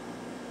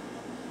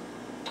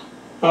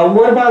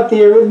 What about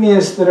the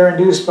arrhythmias that are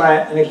induced by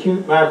an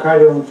acute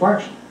myocardial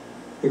infarction?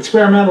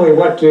 Experimentally,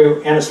 what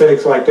do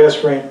anesthetics like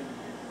desferrine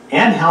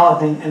and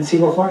halothane and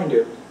sevoflurane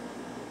do?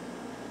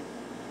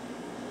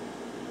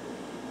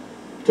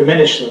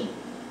 Diminish them.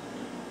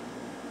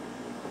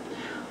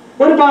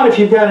 What about if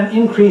you've got an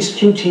increased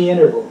QT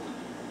interval?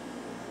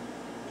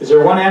 Is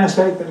there one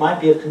anesthetic that might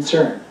be of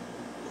concern?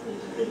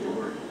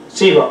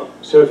 Sevo.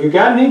 So if you've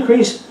got an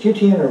increased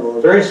QT interval,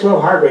 a very slow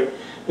heart rate,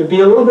 to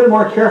be a little bit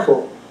more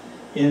careful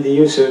in the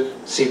use of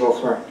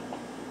sevoflurane.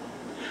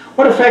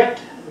 What effect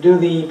do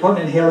the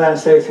potent inhaled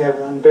anesthetics have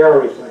on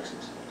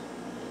baroreflexes?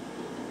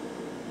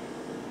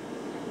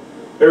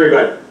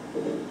 Everybody.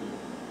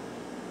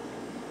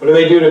 What do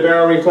they do to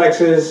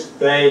baroreflexes?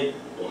 They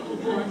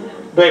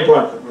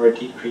blunt them or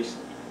decrease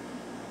them.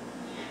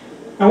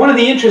 Now, one of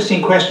the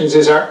interesting questions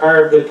is,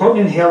 are the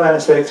potent inhaled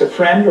anesthetics a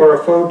friend or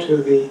a foe to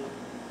the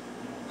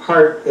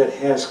heart that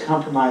has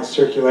compromised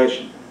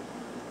circulation?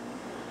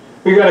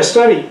 We've got a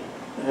study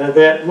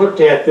that looked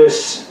at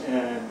this,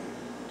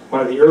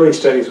 one of the early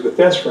studies with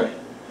desferrine.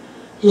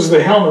 This was the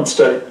Hellman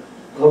study,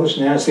 published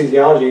in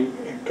Anesthesiology.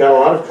 It got a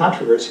lot of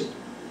controversy.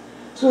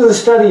 This was a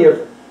study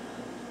of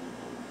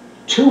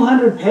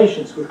 200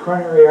 patients with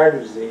coronary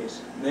artery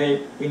disease.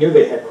 We knew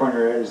they had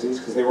coronary artery disease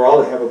because they were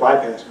all to have a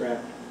bypass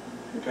graft.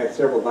 In fact,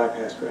 several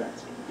bypass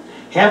grafts.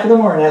 Half of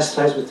them were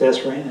anesthetized with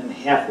desferrine and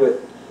half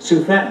with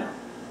sufentanil.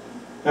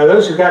 Now,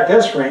 those who got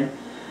desferrine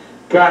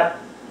got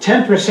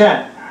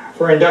 10%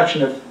 for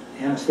induction of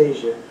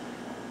anesthesia.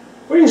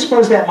 What do you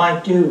suppose that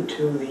might do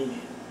to the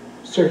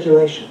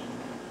circulation?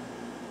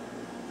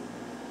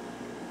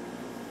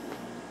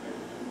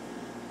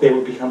 They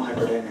would become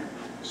hyperdynamic.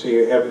 So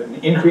you have an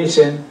increase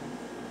in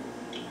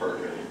heart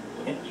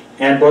rate.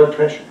 and blood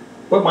pressure.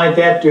 What might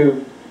that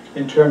do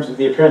in terms of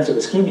the appearance of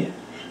ischemia?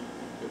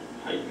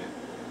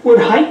 Would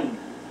heighten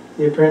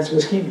the appearance of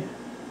ischemia.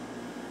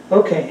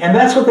 Okay, and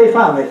that's what they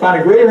found. They found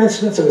a greater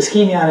incidence of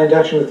ischemia on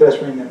induction with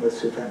desferrine than with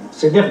sufentanil,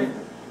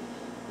 significantly.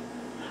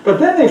 But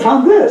then they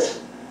found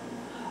this,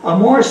 a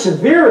more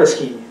severe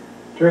ischemia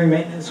during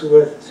maintenance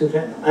with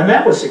sufentanil, and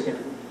that was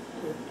significant.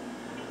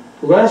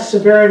 Less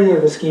severity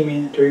of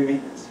ischemia during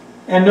maintenance,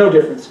 and no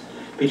difference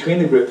between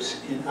the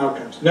groups in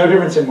outcomes. No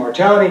difference in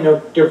mortality, no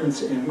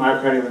difference in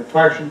myocardial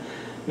infarction,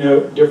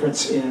 no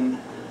difference in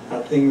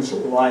things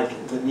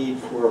like the need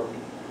for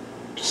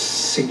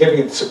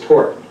significant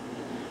support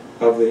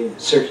of the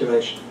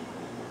circulation.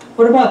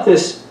 What about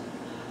this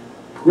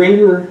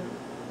greater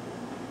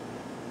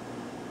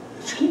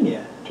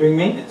ischemia during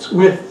maintenance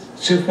with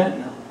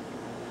sufentanil?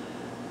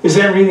 Is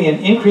that really an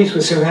increase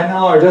with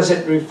sufentanil, or does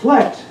it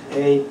reflect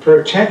a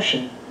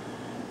protection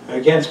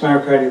against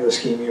myocardial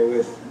ischemia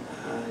with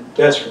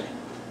desferrine?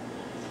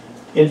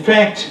 In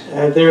fact,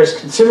 there's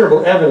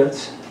considerable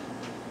evidence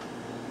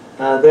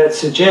that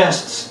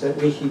suggests that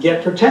we can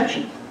get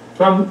protection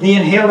from the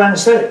inhaled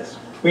anesthetics.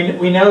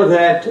 We know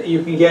that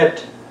you can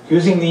get,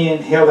 using the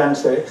inhaled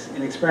anesthetics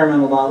in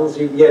experimental models,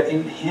 you can get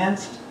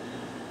enhanced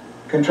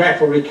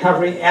contractile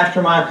recovery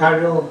after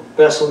myocardial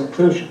vessel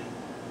occlusion.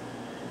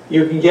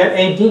 You can get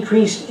a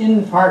decreased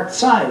infarct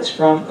size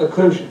from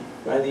occlusion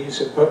by the use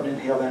of potent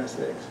inhaled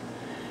anesthetics.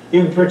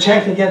 You can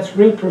protect against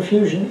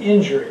reperfusion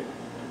injury.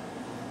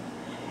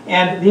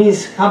 And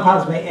these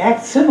compounds may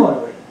act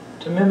similarly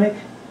to mimic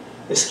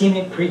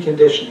ischemic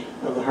preconditioning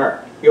of the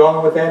heart. You all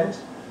know what that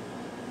is?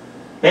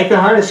 Make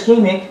the heart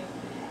ischemic,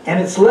 and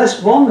it's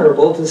less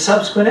vulnerable to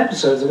subsequent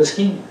episodes of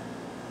ischemia.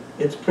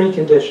 It's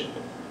preconditioned.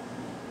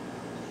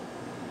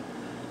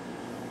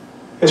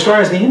 As far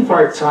as the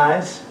infarct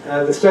size,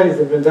 the studies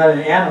that have been done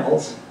in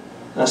animals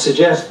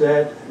suggest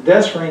that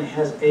desferrine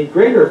has a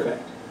greater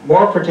effect,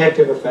 more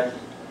protective effect,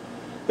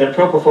 than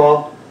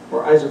propofol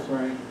or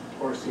isoflurane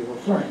or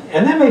sevoflurane.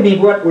 And that may be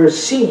what we're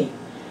seeing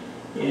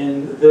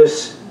in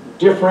this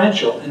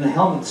differential in the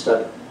Hellman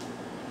study.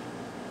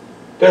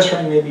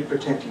 Desferrine may be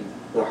protecting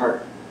the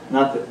heart,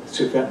 not that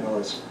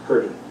sufentanil is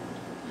hurting.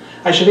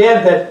 I should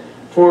add that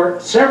for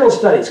several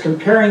studies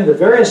comparing the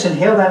various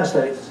inhaled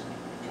anesthetics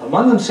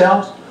among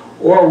themselves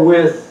or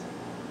with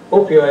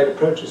opioid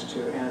approaches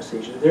to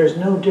anesthesia, there's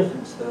no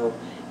difference, though,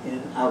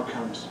 in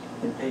outcomes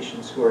in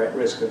patients who are at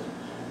risk of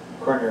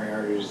coronary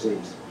artery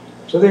disease.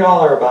 So they all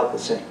are about the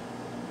same.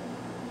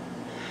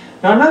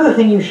 Now, another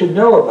thing you should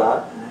know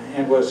about,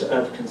 and was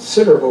of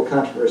considerable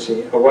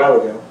controversy a while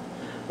ago,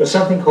 was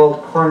something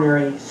called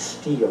coronary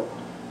steel.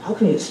 How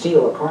can you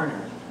steal a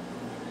coronary?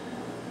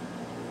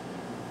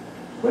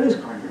 What is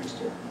coronary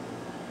steel?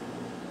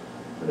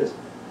 What is it?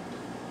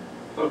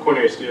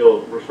 Coronary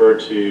steel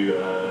referred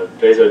to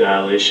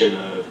vasodilation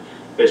of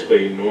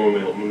basically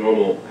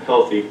normal,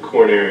 healthy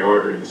coronary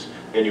arteries,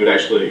 and you would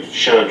actually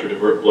shunt or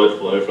divert blood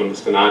flow from the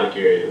stenotic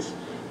areas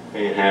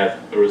and have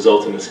a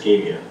resultant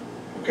ischemia.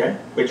 Okay.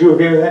 Would you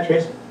agree with that,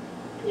 Tracy?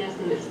 Yes,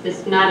 and it's the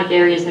stenotic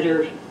areas that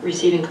are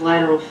receiving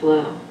collateral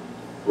flow.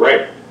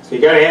 Right. So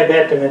you got to add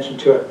that dimension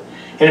to it.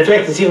 And in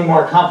fact, it's even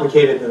more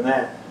complicated than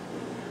that.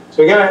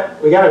 So we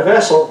got a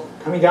vessel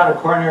coming down a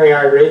coronary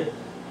artery,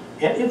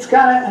 and it's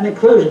got an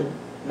occlusion,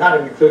 not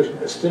an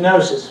occlusion, a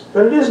stenosis,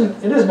 but it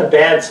isn't a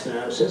bad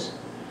stenosis.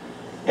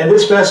 And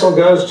this vessel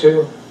goes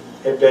to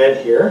a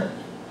bed here.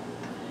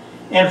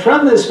 And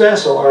from this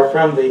vessel, or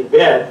from the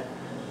bed,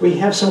 we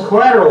have some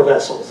collateral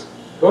vessels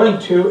going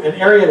to an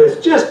area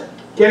that's just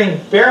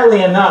getting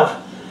barely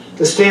enough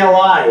to stay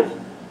alive.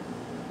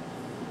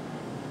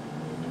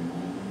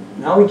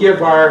 Now we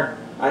give our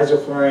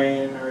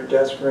isoflurane or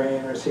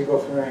desferrine or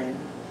sevoflurane,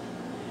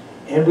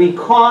 and we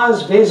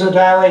cause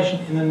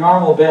vasodilation in the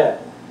normal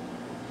bed.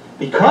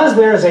 Because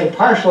there's a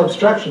partial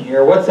obstruction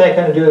here, what's that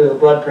going to do to the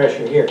blood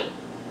pressure here?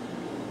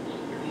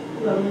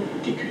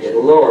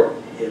 It'll lower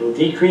it. It'll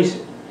decrease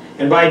it.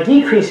 And by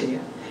decreasing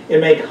it, it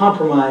may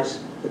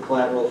compromise the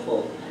collateral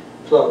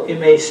flow. It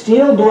may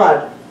steal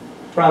blood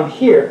from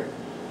here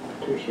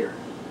to here.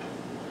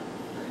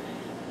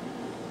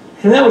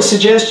 And that was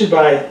suggested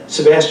by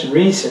Sebastian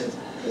Rees in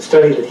a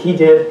study that he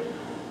did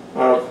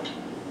of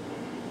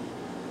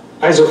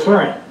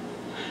isoflurane,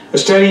 a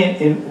study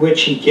in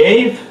which he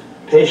gave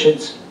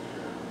patients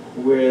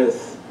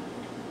with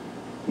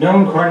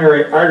known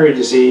coronary artery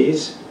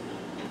disease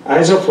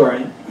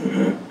isoflurane,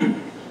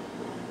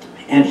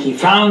 and he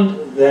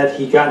found that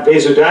he got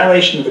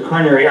vasodilation of the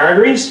coronary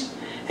arteries,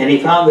 and he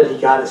found that he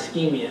got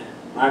ischemia,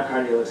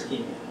 myocardial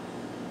ischemia.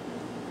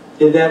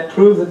 Did that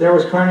prove that there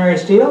was coronary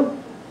steel?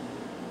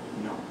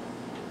 No.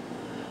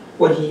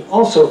 What he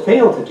also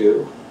failed to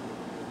do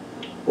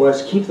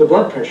was keep the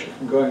blood pressure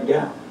from going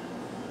down.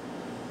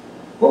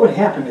 What would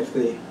happen if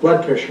the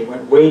blood pressure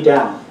went way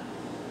down?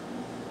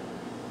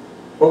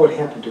 What would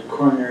happen to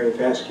coronary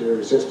vascular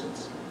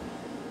resistance?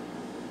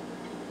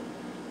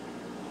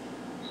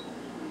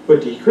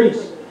 Would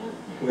decrease.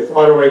 With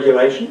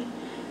autoregulation,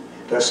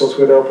 vessels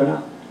would open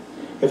up.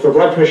 If the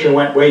blood pressure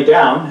went way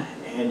down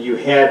and you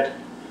had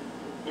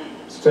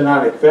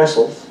stenotic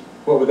vessels,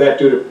 what would that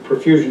do to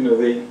perfusion of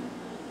the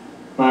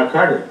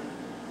myocardium?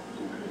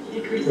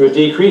 It would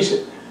decrease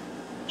it.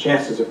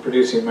 Chances of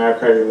producing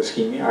myocardial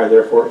ischemia are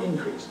therefore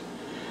increased.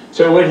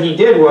 So what he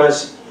did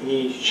was,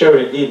 he showed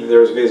indeed that there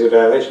was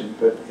vasodilation,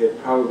 but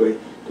it probably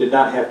did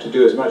not have to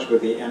do as much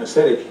with the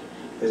anesthetic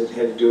as it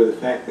had to do with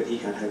the fact that he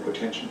got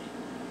hypotension.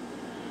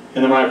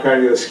 And the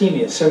myocardial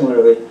ischemia,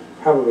 similarly,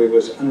 probably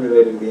was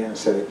unrelated to the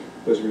anesthetic,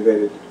 was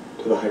related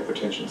to the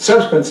hypotension.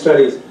 Subsequent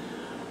studies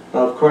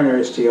of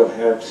coronary steel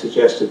have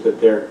suggested that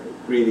there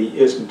really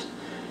isn't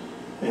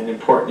an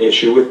important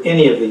issue with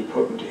any of the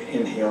potent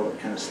inhaled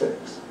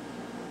anesthetics.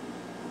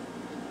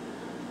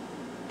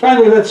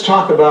 Finally, let's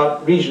talk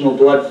about regional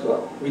blood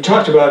flow. We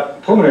talked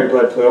about pulmonary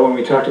blood flow when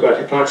we talked about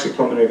hypoxic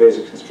pulmonary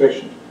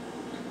vasoconstriction.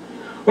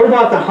 What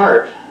about the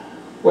heart?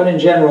 What in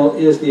general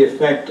is the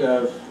effect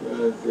of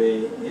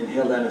the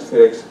inhaled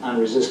anesthetics on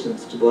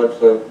resistance to blood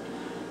flow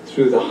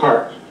through the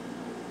heart?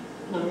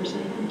 Lowers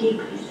and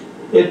decrease.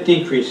 It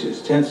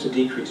decreases, tends to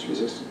decrease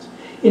resistance.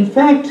 In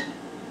fact,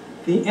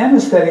 the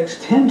anesthetics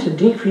tend to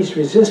decrease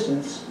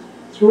resistance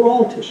through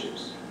all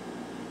tissues.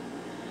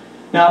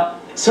 Now,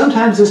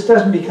 sometimes this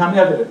doesn't become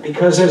evident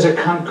because there's a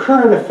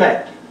concurrent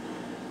effect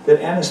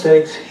that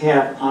anesthetics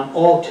have on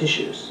all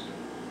tissues.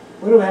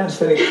 What do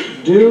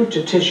anesthetics do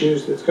to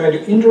tissues that's going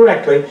to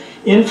indirectly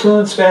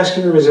influence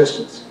vascular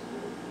resistance?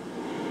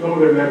 Lower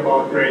their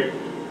metabolic rate.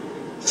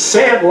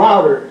 Say it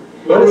louder.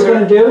 What is it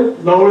going to do?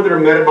 Lower their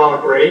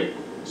metabolic rate.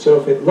 So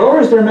if it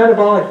lowers their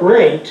metabolic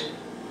rate,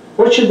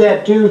 what should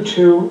that do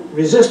to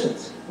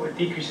resistance? Well, it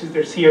decreases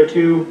their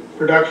CO2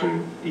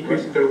 production,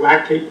 decreases their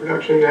lactate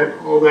production,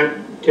 all that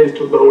tends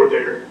to lower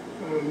their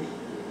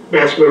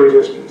vascular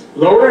resistance.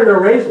 Lower it or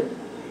raise it?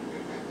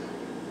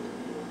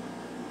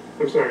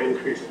 I'm sorry,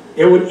 increase.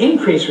 It would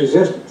increase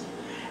resistance.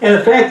 And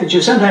the fact that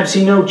you sometimes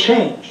see no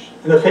change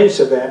in the face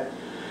of that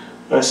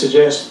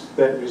suggests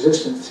that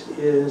resistance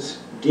is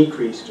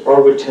decreased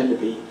or would tend to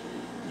be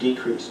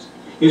decreased.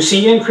 You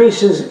see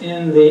increases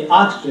in the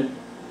oxygen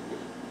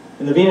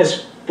in the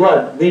venous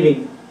blood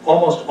leaving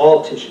almost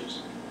all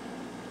tissues.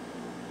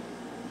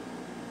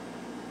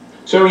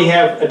 So we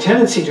have a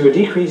tendency to a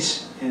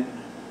decrease in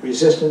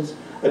resistance,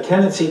 a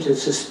tendency to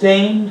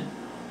sustained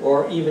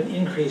or even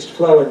increased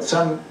flow in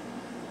some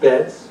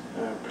beds,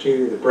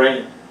 particularly the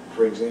brain,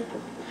 for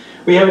example.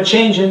 We have a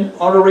change in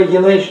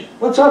autoregulation.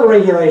 What's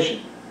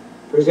autoregulation?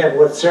 For example,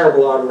 what's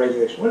cerebral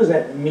autoregulation? What does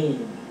that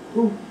mean?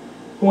 Who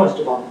wants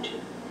to volunteer?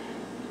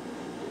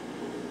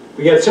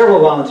 We got several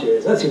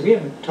volunteers. Let's see, we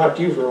haven't talked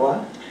to you for a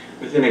while.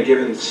 Within a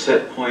given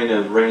set point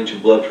of range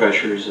of blood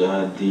pressures,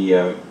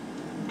 the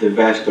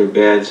vascular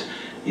beds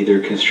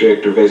either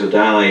constrict or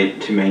vasodilate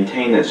to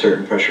maintain that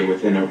certain pressure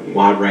within a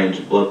wide range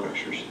of blood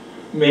pressures.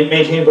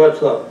 Maintain blood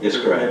flow. Yes,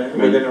 correct.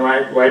 Within a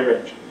wide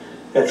range.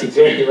 That's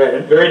exactly right.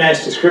 A very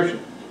nice description.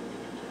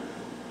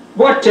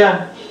 What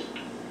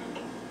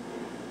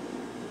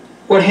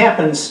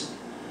happens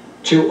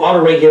to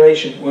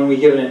autoregulation when we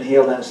give an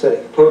inhaled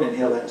anesthetic, a potent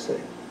inhaled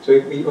anesthetic? So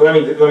let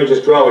me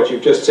just draw what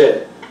you've just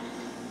said.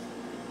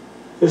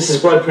 This is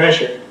blood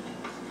pressure,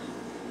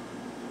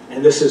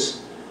 and this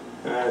is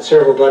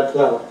cerebral blood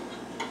flow.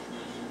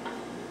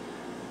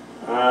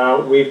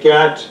 We've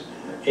got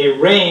a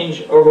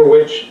range over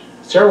which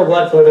cerebral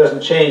blood flow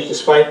doesn't change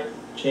despite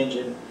change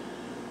in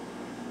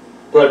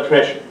blood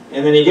pressure.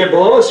 And then you get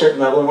below a certain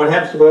level, and what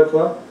happens to blood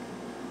flow?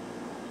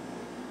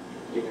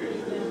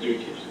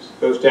 Decreases.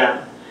 Goes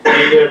down.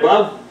 And you get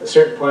above a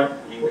certain point,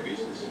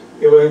 increases.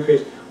 It will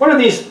increase. What are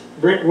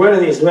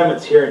these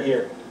limits here and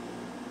here?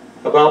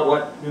 About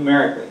what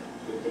numerically?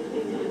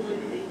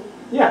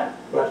 Yeah,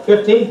 about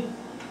 50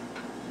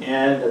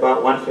 and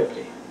about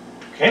 150.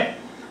 Okay?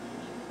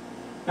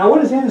 Now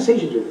what does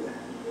anesthesia do to that?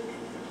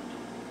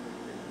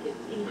 It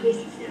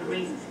increases, it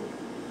raises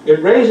it.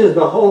 It raises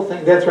the whole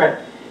thing, that's right.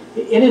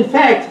 And in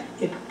fact,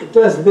 it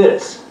does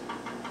this.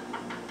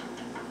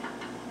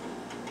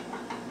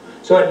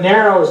 So it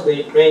narrows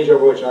the range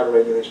over which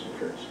autoregulation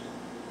occurs.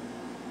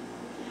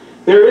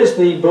 There is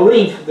the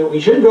belief that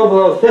we shouldn't go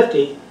below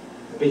 50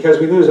 because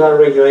we lose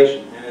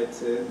autoregulation. And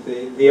it's,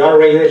 the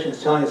autoregulation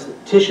is telling us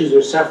that tissues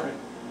are suffering.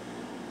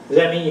 Does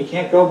that mean you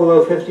can't go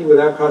below 50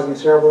 without causing a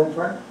cerebral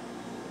infarct?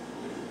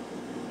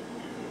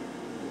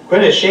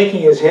 Quinn is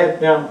shaking his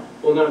head no.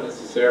 Well, not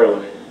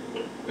necessarily.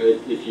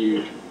 If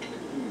you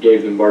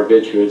gave them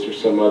barbiturates or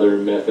some other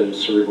method of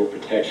cerebral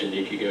protection,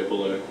 you could go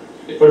below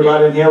 50. What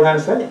about inhaled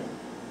anesthetic?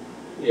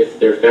 If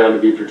they're found to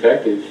be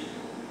protective,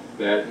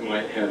 that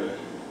might have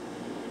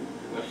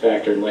a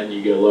factor in letting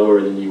you go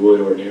lower than you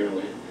would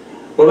ordinarily.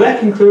 Well, that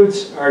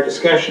concludes our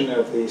discussion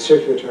of the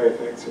circulatory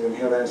effects of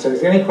inhaled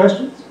anesthetics. Any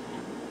questions?